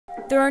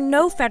There are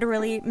no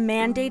federally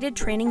mandated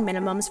training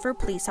minimums for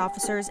police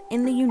officers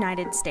in the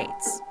United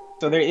States.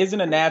 So there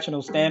isn't a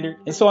national standard.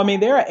 And so,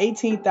 there are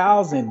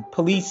 18,000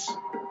 police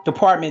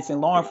departments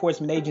and law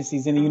enforcement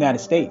agencies in the United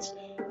States.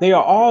 They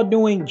are all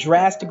doing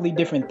drastically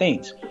different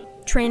things.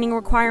 Training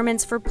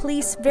requirements for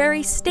police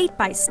vary state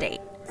by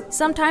state,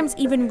 sometimes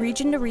even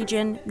region to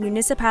region,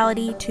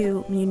 municipality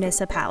to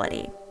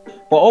municipality.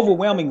 But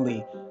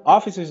overwhelmingly,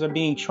 officers are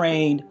being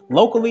trained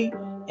locally,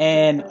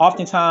 and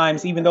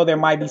oftentimes, even though there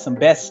might be some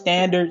best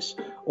standards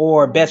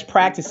or best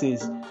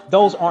practices,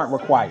 those aren't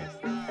required.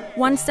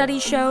 One study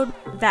showed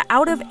that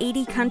out of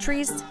 80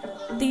 countries,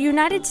 the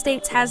United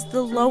States has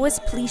the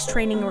lowest police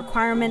training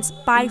requirements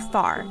by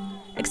far,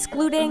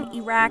 excluding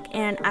Iraq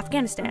and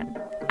Afghanistan.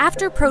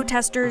 After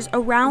protesters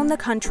around the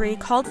country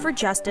called for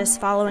justice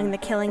following the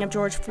killing of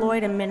George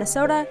Floyd in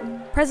Minnesota,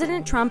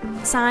 President Trump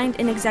signed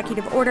an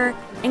executive order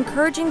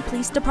encouraging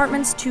police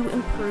departments to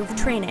improve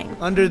training.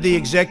 Under the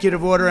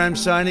executive order I'm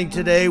signing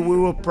today, we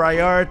will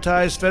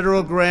prioritize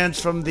federal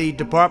grants from the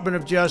Department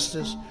of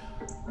Justice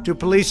to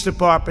police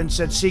departments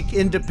that seek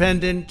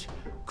independent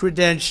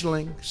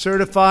credentialing,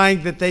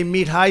 certifying that they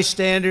meet high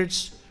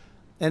standards,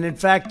 and in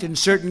fact, in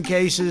certain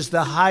cases,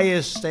 the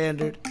highest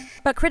standard.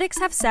 But critics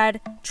have said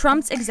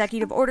Trump's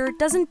executive order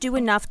doesn't do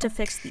enough to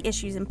fix the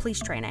issues in police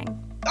training.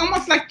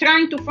 Almost like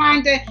trying to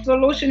find a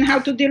solution how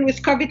to deal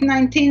with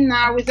COVID-19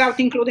 now without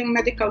including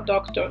medical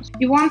doctors.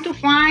 You want to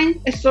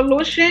find a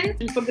solution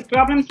for the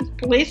problems with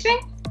policing?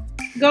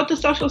 Go to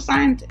social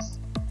scientists.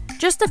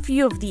 Just a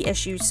few of the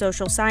issues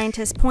social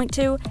scientists point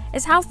to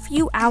is how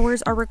few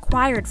hours are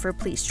required for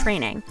police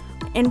training,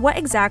 and what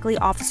exactly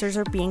officers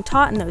are being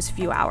taught in those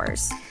few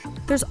hours.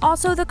 There's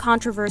also the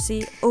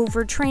controversy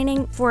over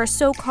training for a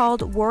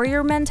so-called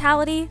warrior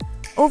mentality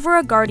over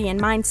a guardian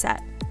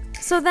mindset.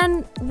 So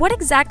then, what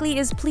exactly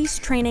is police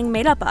training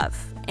made up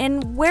of?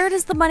 And where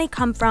does the money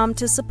come from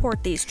to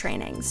support these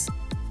trainings?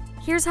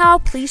 Here's how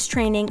police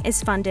training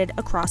is funded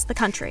across the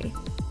country.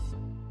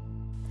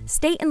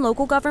 State and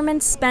local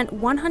governments spent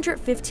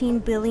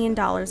 $115 billion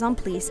on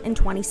police in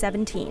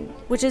 2017,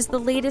 which is the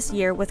latest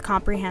year with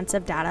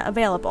comprehensive data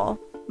available.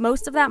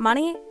 Most of that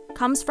money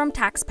comes from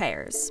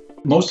taxpayers.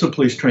 Most of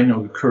police training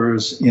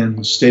occurs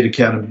in state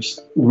academies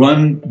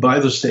run by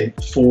the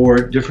state for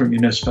different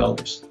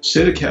municipalities.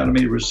 State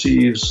academy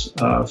receives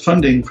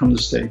funding from the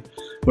state,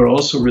 but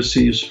also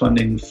receives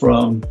funding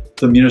from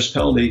the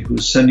municipality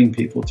who's sending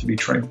people to be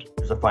trained.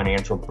 There's a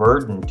financial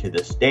burden to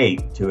the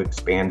state to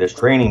expand this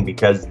training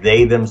because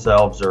they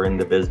themselves are in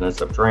the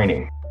business of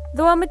training.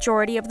 Though a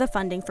majority of the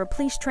funding for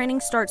police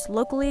training starts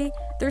locally,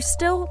 there's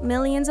still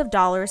millions of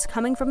dollars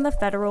coming from the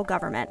federal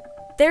government.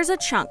 There's a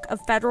chunk of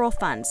federal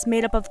funds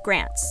made up of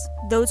grants.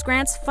 Those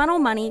grants funnel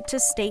money to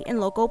state and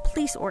local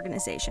police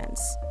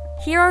organizations.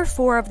 Here are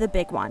four of the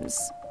big ones: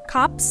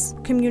 COPS,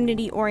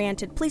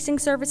 Community-Oriented Policing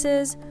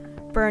Services;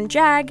 Burn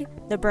JAG,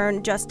 the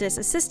Burn Justice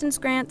Assistance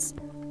Grants;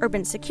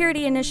 Urban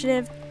Security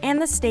Initiative;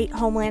 and the State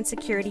Homeland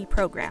Security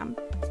Program.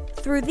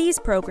 Through these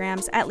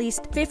programs, at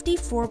least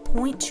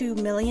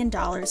 $54.2 million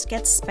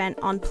gets spent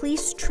on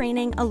police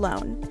training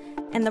alone,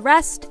 and the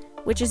rest,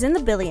 which is in the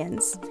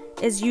billions,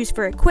 is used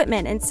for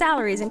equipment and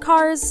salaries and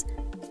cars.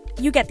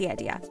 You get the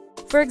idea.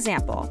 For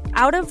example,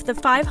 out of the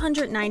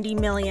 $590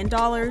 million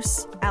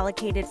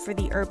allocated for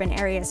the Urban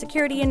Area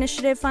Security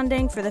Initiative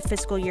funding for the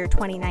fiscal year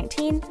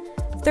 2019,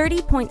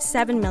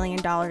 $30.7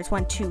 million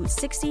went to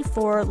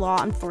 64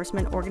 law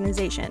enforcement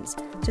organizations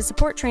to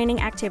support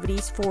training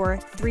activities for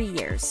 3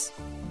 years.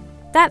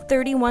 That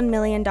 $31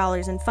 million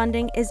in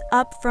funding is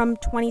up from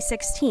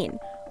 2016,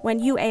 when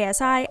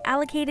UASI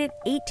allocated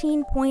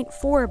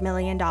 $18.4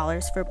 million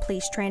for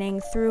police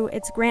training through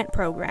its grant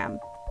program.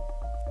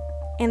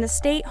 And the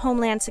State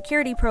Homeland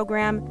Security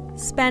Program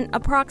spent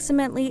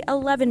approximately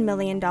 $11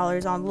 million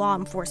on law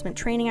enforcement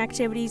training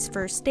activities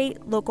for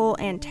state, local,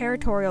 and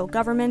territorial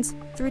governments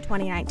through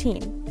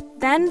 2019.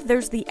 Then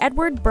there's the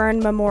Edward Byrne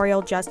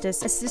Memorial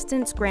Justice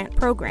Assistance Grant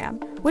Program,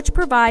 which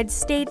provides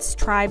states,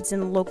 tribes,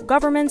 and local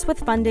governments with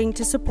funding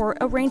to support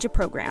a range of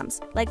programs,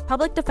 like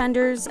public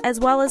defenders as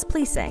well as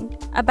policing.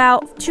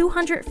 About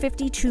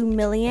 $252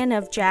 million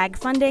of JAG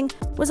funding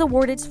was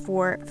awarded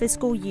for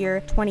fiscal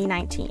year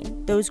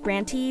 2019. Those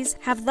grantees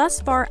have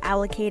thus far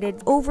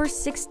allocated over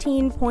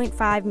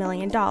 $16.5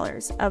 million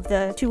of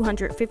the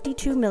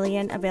 $252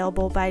 million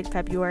available by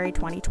February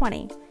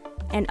 2020.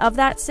 And of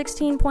that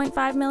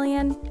 $16.5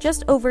 million,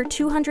 just over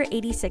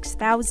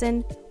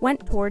 $286,000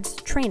 went towards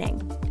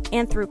training.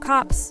 And through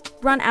COPS,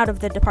 run out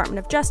of the Department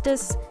of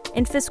Justice,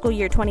 in fiscal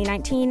year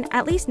 2019,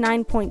 at least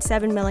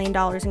 $9.7 million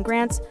in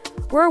grants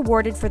were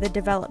awarded for the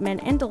development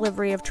and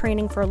delivery of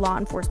training for law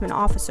enforcement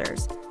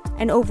officers,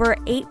 and over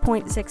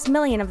 $8.6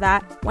 million of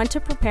that went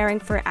to preparing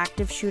for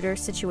active shooter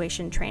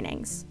situation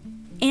trainings.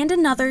 And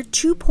another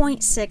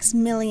 $2.6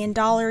 million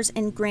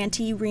in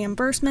grantee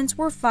reimbursements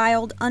were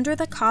filed under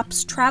the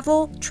COPS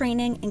Travel,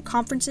 Training, and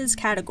Conferences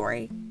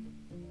category.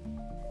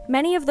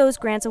 Many of those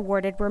grants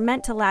awarded were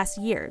meant to last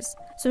years,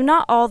 so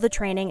not all the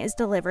training is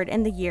delivered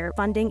in the year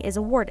funding is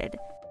awarded.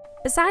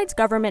 Besides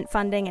government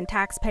funding and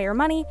taxpayer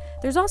money,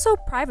 there's also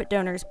private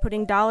donors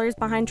putting dollars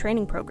behind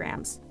training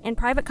programs, and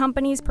private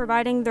companies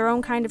providing their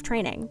own kind of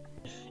training.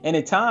 And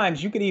at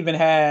times, you could even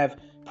have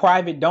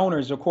private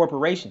donors or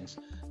corporations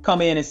come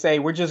in and say,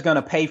 we're just going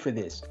to pay for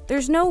this.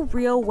 There's no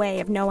real way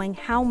of knowing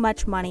how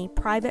much money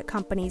private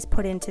companies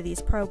put into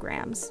these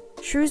programs.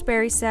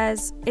 Shrewsbury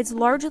says it's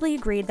largely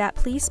agreed that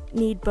police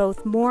need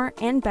both more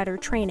and better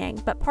training,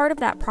 but part of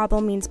that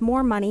problem means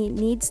more money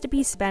needs to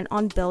be spent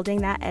on building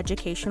that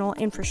educational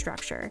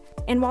infrastructure.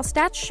 And while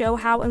stats show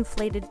how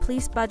inflated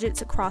police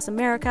budgets across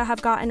America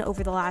have gotten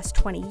over the last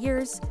 20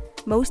 years,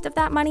 most of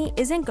that money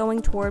isn't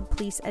going toward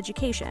police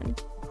education.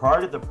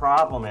 Part of the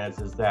problem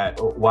is that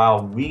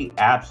while we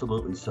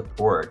absolutely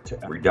support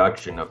a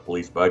reduction of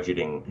police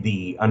budgeting,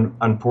 the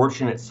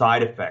unfortunate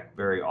side effect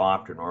very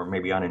often, or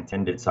maybe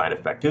unintended side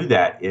effect to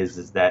that,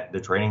 is that the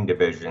training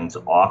divisions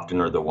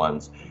often are the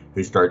ones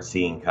who start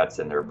seeing cuts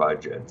in their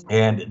budgets.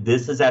 And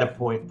this is at a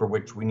point for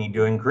which we need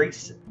to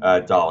increase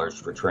dollars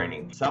for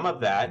training. Some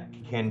of that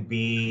can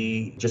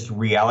be just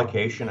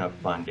reallocation of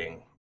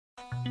funding.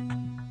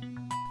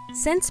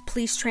 Since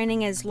police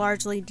training is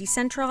largely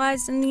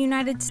decentralized in the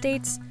United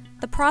States,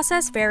 the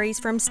process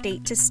varies from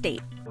state to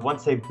state.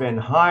 Once they've been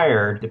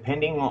hired,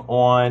 depending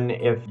on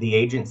if the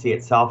agency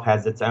itself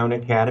has its own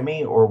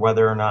academy or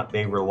whether or not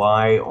they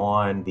rely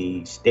on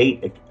the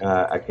state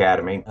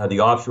academy, the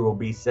officer will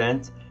be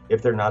sent.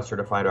 If they're not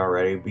certified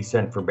already, be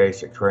sent for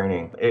basic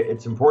training.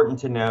 It's important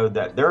to know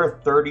that there are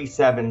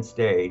 37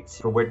 states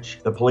for which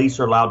the police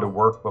are allowed to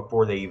work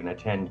before they even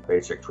attend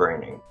basic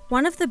training.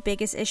 One of the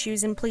biggest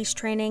issues in police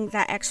training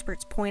that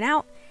experts point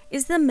out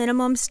is the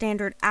minimum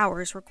standard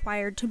hours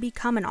required to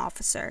become an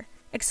officer.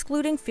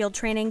 Excluding field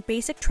training,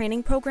 basic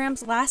training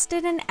programs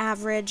lasted an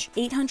average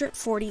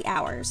 840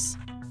 hours.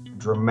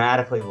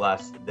 Dramatically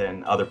less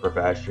than other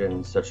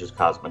professions such as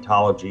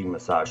cosmetology,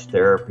 massage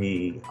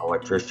therapy,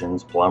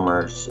 electricians,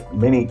 plumbers,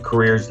 many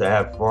careers that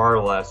have far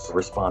less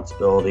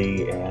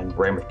responsibility and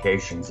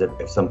ramifications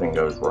if something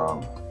goes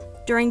wrong.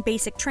 During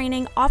basic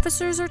training,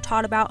 officers are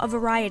taught about a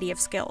variety of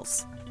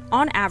skills.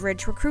 On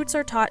average, recruits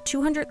are taught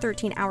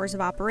 213 hours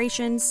of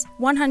operations,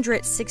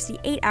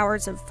 168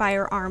 hours of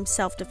firearm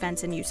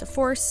self-defense and use of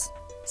force,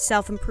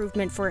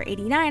 self-improvement for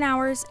 89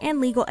 hours, and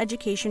legal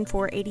education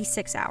for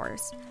 86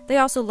 hours. They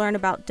also learn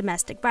about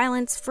domestic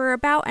violence for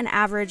about an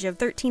average of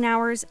 13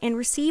 hours and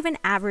receive an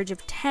average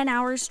of 10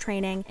 hours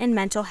training in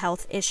mental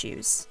health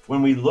issues.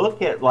 When we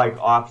look at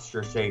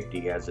officer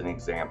safety as an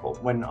example,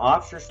 when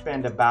officers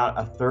spend about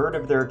a third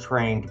of their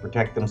training to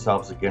protect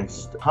themselves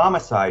against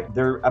homicide,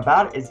 they're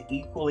about as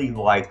equally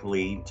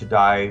likely to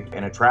die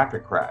in a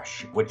traffic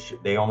crash, which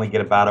they only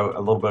get about a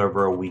little bit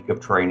over a week of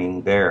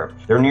training there.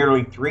 They're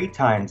nearly 3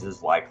 times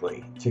as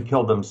likely to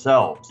kill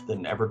themselves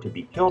than ever to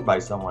be killed by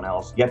someone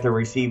else, yet they're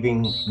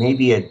receiving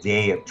maybe a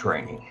day of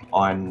training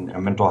on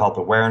mental health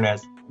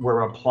awareness.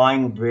 We're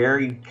applying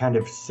very kind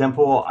of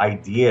simple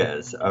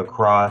ideas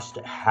across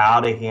how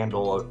to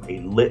handle a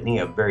litany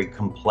of very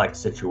complex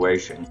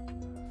situations.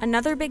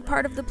 Another big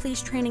part of the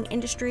police training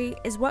industry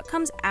is what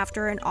comes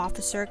after an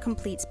officer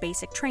completes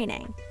basic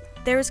training.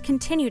 There is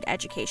continued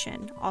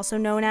education, also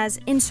known as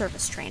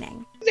in-service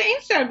training. The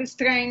in-service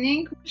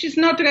training, which is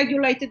not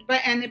regulated by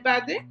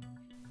anybody.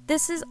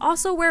 This is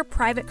also where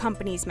private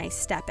companies may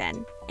step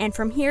in. And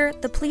from here,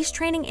 the police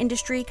training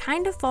industry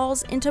kind of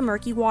falls into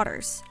murky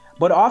waters.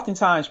 But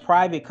oftentimes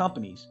private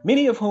companies,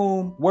 many of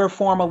whom were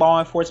former law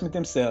enforcement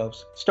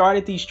themselves,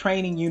 started these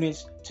training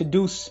units to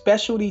do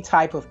specialty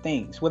type of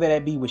things, whether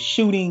that be with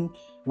shooting,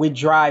 with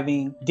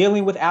driving,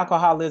 dealing with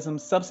alcoholism,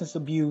 substance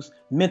abuse,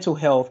 mental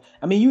health.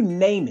 I mean, you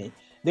name it.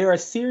 There are a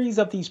series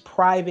of these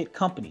private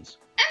companies.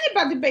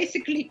 Anybody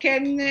basically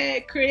can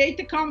create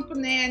a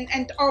company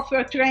and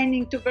offer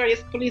training to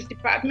various police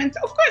departments.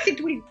 Of course,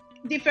 it will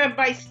differ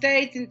by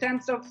state in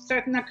terms of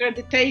certain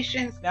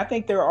accreditations. I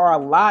think there are a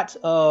lot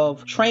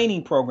of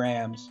training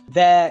programs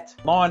that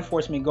law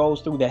enforcement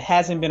goes through that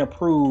hasn't been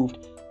approved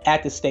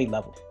at the state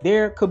level.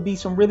 There could be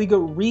some really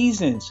good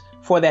reasons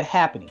for that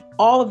happening.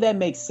 All of that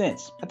makes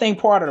sense. I think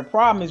part of the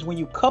problem is when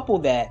you couple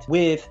that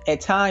with,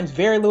 at times,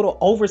 very little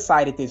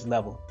oversight at this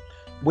level.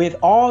 With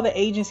all the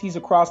agencies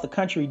across the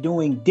country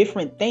doing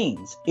different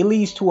things, it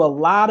leads to a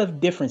lot of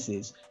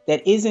differences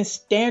that isn't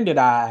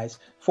standardized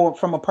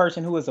from a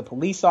person who is a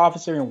police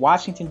officer in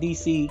Washington,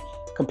 D.C.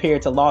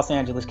 compared to Los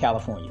Angeles,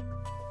 California.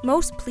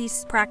 Most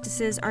police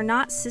practices are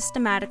not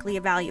systematically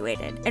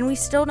evaluated, and we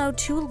still know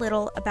too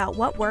little about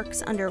what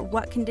works under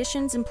what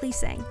conditions in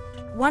policing.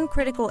 One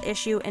critical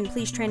issue in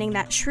police training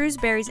that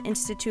Shrewsbury's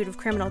Institute of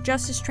Criminal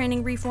Justice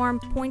Training Reform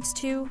points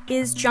to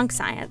is junk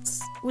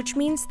science, which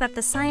means that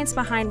the science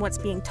behind what's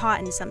being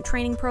taught in some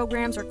training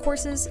programs or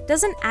courses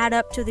doesn't add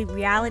up to the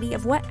reality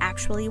of what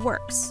actually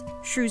works.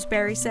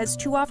 Shrewsbury says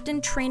too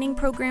often training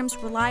programs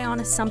rely on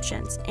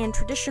assumptions and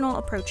traditional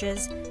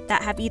approaches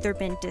that have either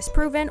been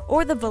disproven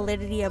or the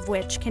validity of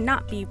which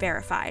cannot be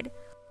verified.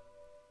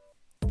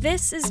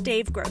 This is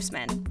Dave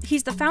Grossman.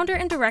 He's the founder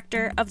and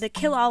director of the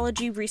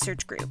Killology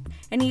Research Group,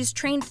 and he's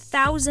trained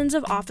thousands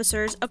of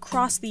officers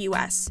across the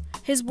U.S.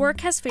 His work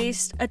has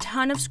faced a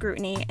ton of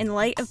scrutiny in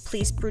light of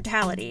police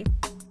brutality.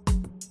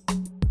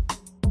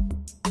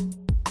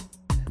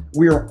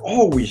 We are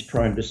always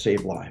trying to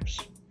save lives.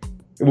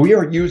 We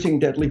are using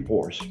deadly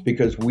force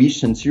because we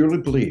sincerely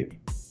believe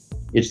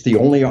it's the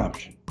only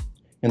option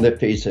in the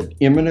face of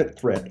imminent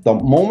threat. The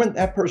moment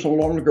that person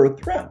no longer a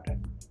threat,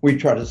 we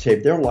try to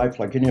save their life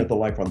like any other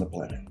life on the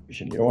planet.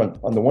 You know,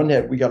 on the one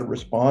hand, we got to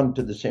respond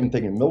to the same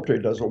thing the military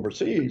does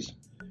overseas.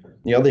 On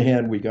the other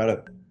hand, we got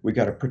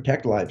to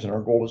protect lives, and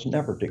our goal is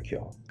never to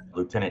kill.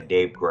 Lieutenant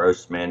Dave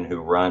Grossman,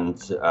 who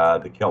runs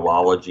the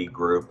Killology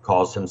group,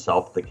 calls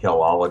himself the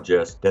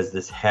Killologist, does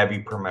this heavy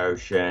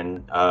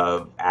promotion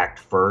of act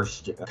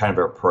first kind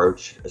of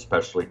approach,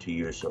 especially to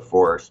use of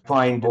force.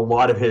 Find a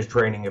lot of his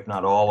training, if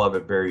not all of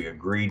it, very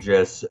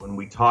egregious. When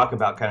we talk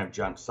about kind of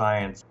junk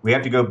science, we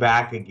have to go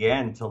back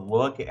again to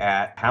look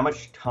at how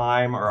much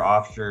time are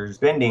officers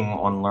spending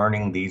on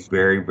learning these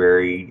very,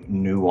 very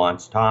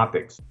nuanced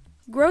topics.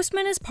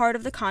 Grossman is part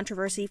of the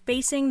controversy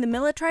facing the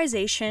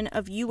militarization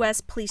of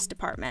U.S. police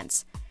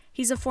departments.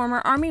 He's a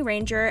former Army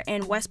Ranger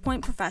and West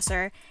Point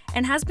professor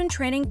and has been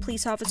training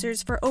police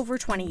officers for over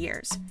 20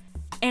 years.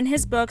 And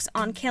his books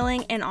on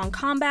killing and on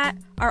combat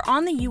are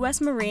on the U.S.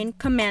 Marine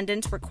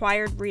Commandant's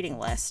required reading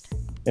list.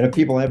 And if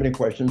people have any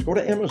questions, go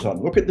to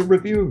Amazon. Look at the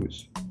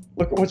reviews.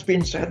 Look at what's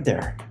being said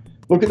there.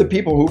 Look at the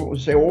people who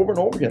say over and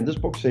over again, this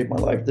book saved my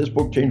life, this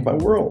book changed my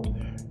world.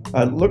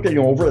 Look at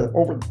over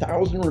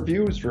 1,000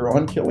 reviews for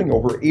On Killing,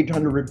 over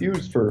 800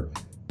 reviews for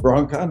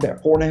On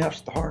Combat, 4.5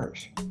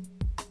 stars.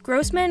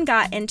 Grossman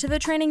got into the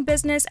training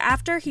business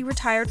after he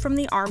retired from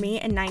the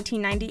Army in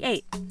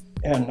 1998.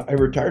 And I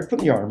retired from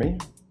the Army,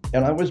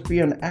 and I was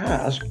being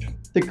asked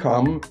to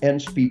come and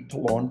speak to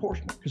law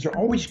enforcement, because they're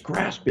always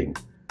grasping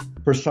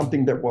for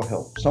something that will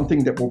help,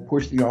 something that will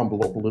push the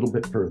envelope a little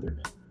bit further,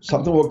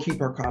 something that will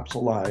keep our cops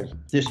alive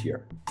this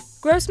year.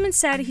 Grossman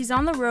said he's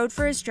on the road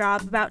for his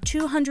job about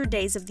 200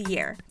 days of the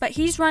year, but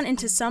he's run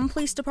into some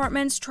police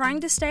departments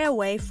trying to stay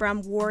away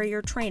from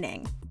warrior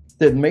training.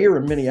 The mayor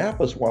of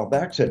Minneapolis a while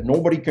back said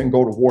nobody can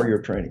go to warrior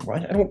training.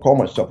 Well, I don't call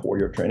myself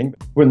warrior training.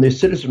 When the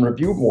Citizen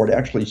Review Board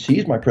actually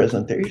sees my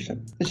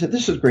presentation, they said,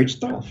 this is great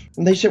stuff.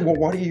 And they said, well,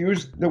 why do you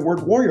use the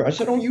word warrior? I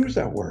said, don't use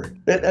that word.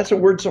 That's a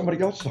word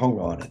somebody else hung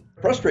on it.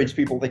 Frustrates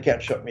people, they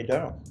can't shut me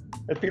down.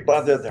 There's people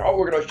out there, oh,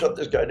 we're going to shut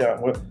this guy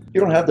down. Well, you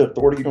don't have the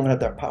authority, you don't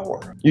have that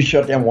power. You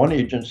shut down one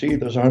agency,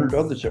 there's 100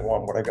 others that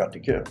want what I got to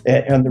give.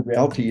 And the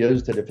reality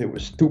is that if it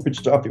was stupid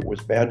stuff, it was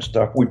bad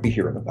stuff, we'd be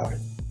hearing about it.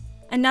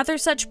 Another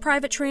such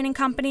private training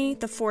company,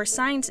 the Force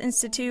Science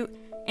Institute,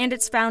 and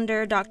its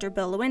founder, Dr.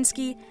 Bill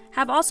Lewinsky,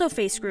 have also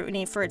faced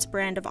scrutiny for its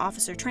brand of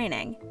officer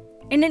training.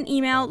 In an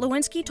email,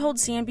 Lewinsky told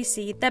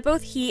CNBC that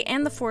both he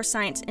and the Force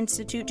Science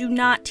Institute do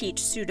not teach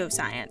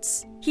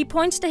pseudoscience. He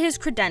points to his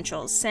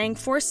credentials, saying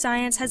Force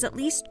Science has at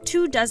least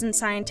 24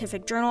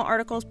 scientific journal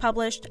articles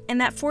published, and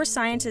that Force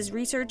Science's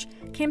research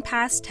can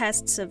pass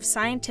tests of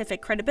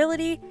scientific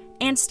credibility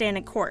and stand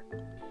in court.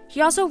 He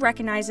also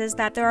recognizes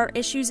that there are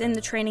issues in the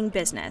training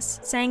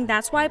business, saying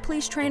that's why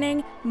police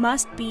training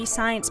must be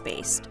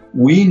science-based.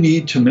 We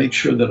need to make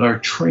sure that our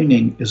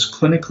training is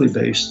clinically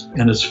based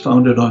and is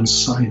founded on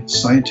science,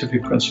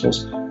 scientific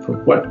principles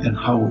for what and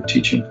how we're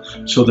teaching,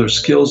 so their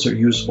skills are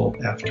usable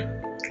after.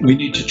 We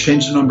need to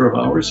change the number of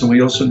hours, and we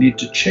also need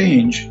to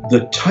change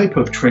the type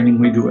of training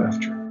we do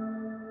after.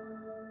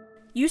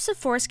 Use of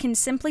force can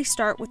simply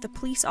start with the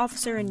police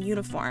officer in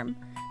uniform,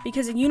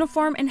 because a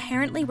uniform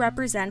inherently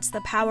represents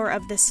the power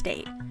of the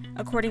state,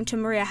 according to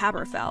Maria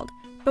Haberfeld.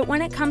 But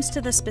when it comes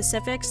to the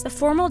specifics, the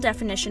formal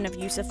definition of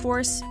use of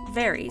force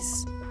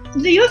varies.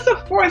 The use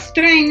of force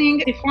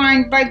training is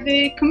defined by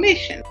the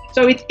commission,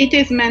 so it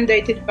is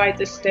mandated by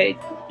the state.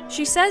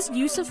 She says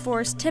use of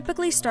force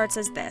typically starts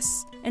as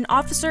this. An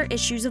officer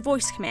issues a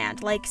voice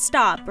command, like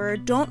stop or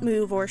don't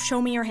move or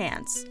show me your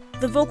hands.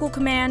 The vocal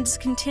commands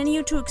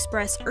continue to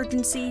express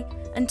urgency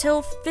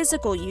until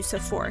physical use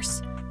of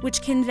force,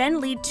 which can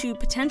then lead to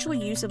potential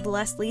use of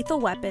less lethal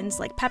weapons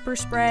like pepper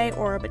spray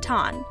or a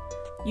baton.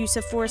 Use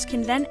of force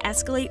can then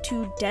escalate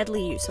to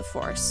deadly use of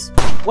force.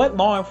 What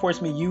law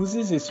enforcement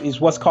uses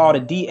is what's called a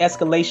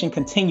de-escalation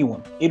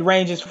continuum. It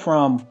ranges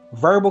from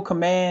verbal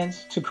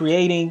commands to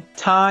creating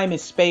time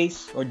and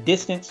space or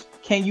distance.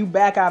 Can you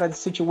back out of the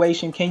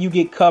situation? Can you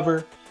get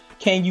cover?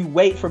 Can you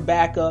wait for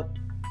backup?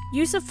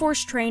 Use of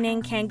force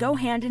training can go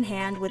hand in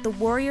hand with the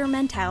warrior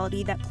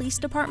mentality that police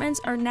departments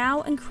are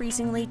now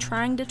increasingly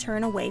trying to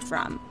turn away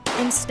from.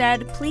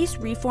 Instead, police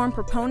reform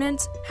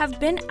proponents have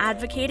been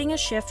advocating a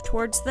shift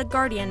towards the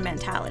guardian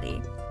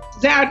mentality.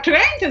 They are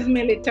trained as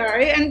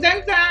military, and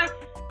then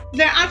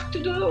they're asked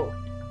to do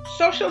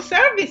social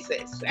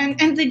services,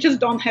 and they just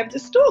don't have the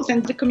tools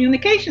and the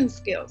communication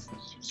skills.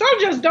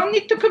 Soldiers don't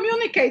need to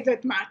communicate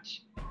that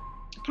much.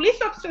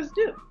 Police officers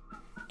do.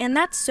 And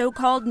that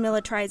so-called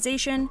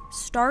militarization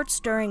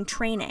starts during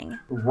training.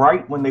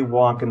 Right when they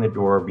walk in the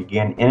door,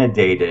 begin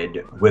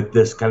inundated with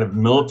this kind of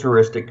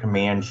militaristic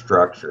command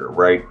structure,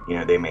 right? You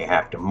know, they may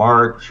have to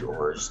march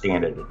or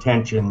stand at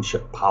attention,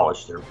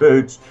 polish their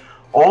boots,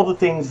 all the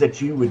things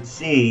that you would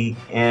see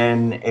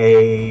in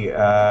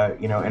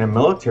a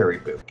military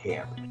boot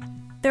camp.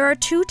 There are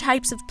two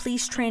types of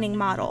police training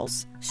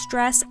models,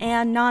 stress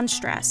and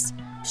non-stress.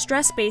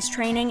 Stress-based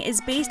training is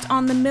based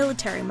on the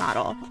military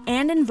model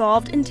and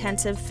involved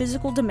intensive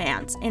physical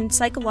demands and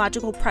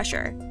psychological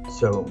pressure.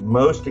 So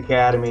most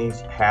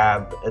academies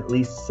have at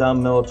least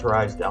some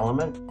militarized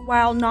element.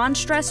 While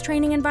non-stress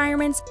training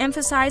environments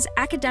emphasize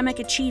academic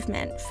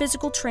achievement,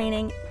 physical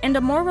training, and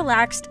a more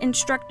relaxed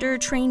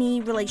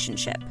instructor-trainee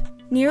relationship.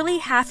 Nearly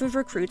half of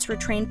recruits were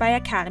trained by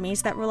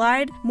academies that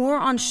relied more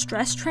on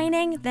stress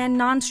training than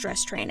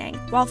non-stress training,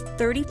 while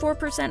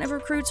 34% of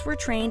recruits were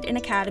trained in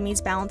academies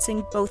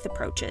balancing both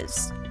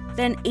approaches.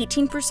 Then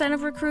 18%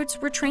 of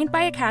recruits were trained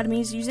by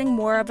academies using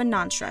more of a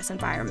non-stress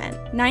environment.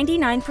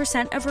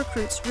 99% of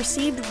recruits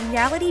received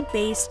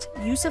reality-based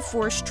use of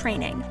force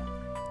training,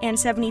 and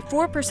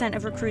 74%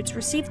 of recruits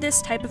received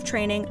this type of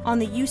training on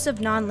the use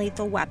of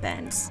non-lethal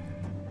weapons.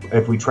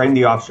 If we train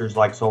the officers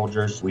like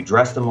soldiers, we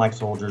dress them like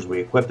soldiers, we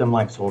equip them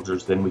like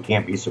soldiers, then we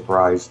can't be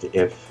surprised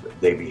if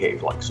they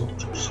behave like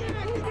soldiers.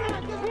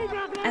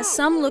 As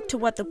some look to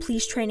what the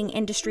police training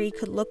industry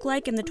could look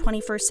like in the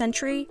 21st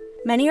century,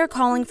 many are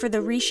calling for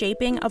the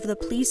reshaping of the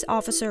police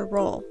officer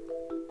role.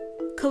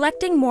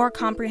 Collecting more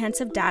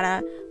comprehensive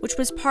data, which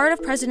was part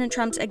of President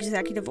Trump's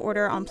executive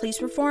order on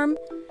police reform,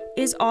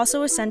 is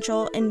also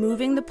essential in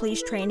moving the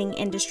police training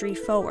industry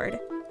forward.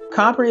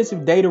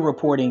 Comprehensive data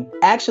reporting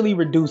actually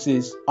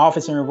reduces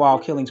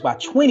officer-involved killings by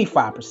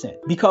 25%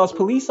 because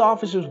police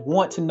officers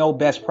want to know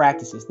best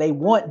practices. They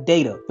want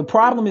data. The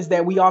problem is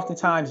that we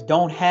oftentimes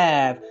don't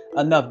have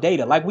enough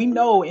data. Like, we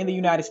know in the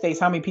United States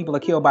how many people are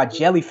killed by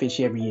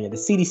jellyfish every year. The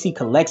CDC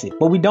collects it,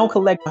 but we don't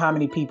collect how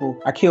many people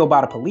are killed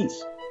by the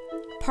police.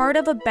 Part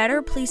of a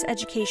better police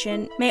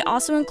education may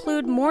also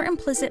include more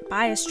implicit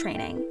bias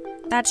training.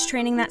 That's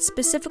training that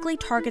specifically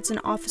targets an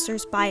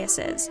officer's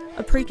biases,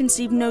 a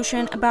preconceived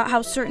notion about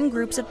how certain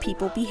groups of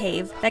people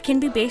behave that can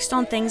be based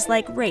on things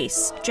like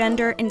race,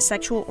 gender, and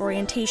sexual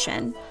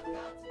orientation.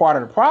 Part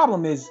of the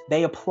problem is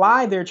they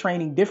apply their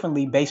training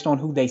differently based on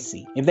who they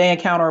see. If they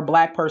encounter a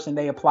black person,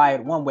 they apply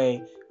it one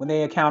way. When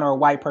they encounter a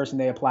white person,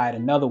 they apply it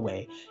another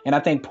way. And I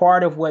think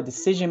part of what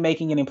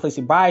decision-making and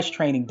implicit bias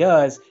training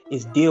does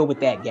is deal with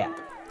that gap.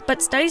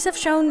 But studies have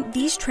shown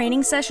these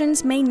training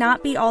sessions may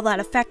not be all that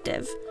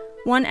effective.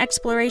 One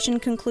exploration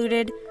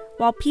concluded,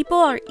 while people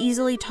are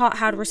easily taught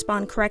how to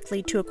respond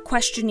correctly to a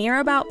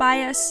questionnaire about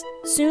bias,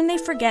 soon they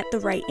forget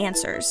the right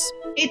answers.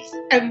 It's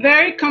a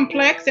very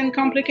complex and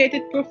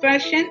complicated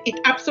profession. It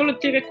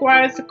absolutely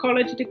requires a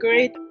college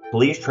degree.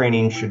 Police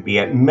training should be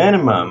at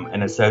minimum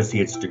an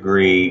associate's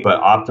degree,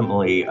 but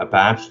optimally a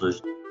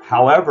bachelor's.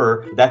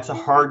 However, that's a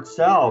hard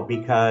sell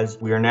because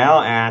we are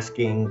now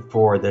asking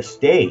for the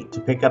state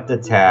to pick up the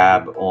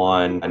tab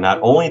on not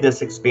only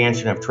this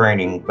expansion of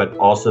training, but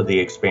also the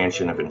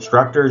expansion of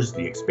instructors,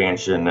 the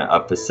expansion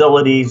of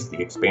facilities,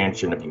 the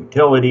expansion of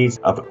utilities,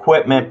 of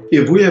equipment.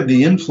 If we have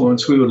the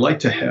influence we would like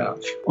to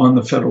have on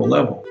the federal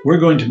level, we're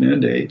going to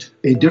mandate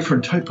a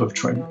different type of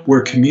training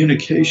where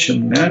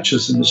communication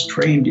matches and is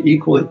trained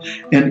equally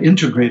and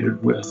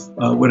integrated with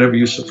whatever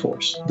use of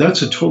force.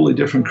 That's a totally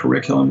different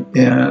curriculum,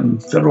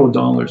 and federal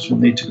dollars will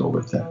need to go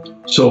with that.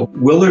 So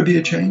will there be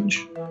a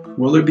change?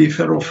 Will there be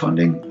federal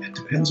funding? It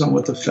depends on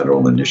what the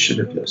federal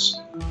initiative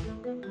is.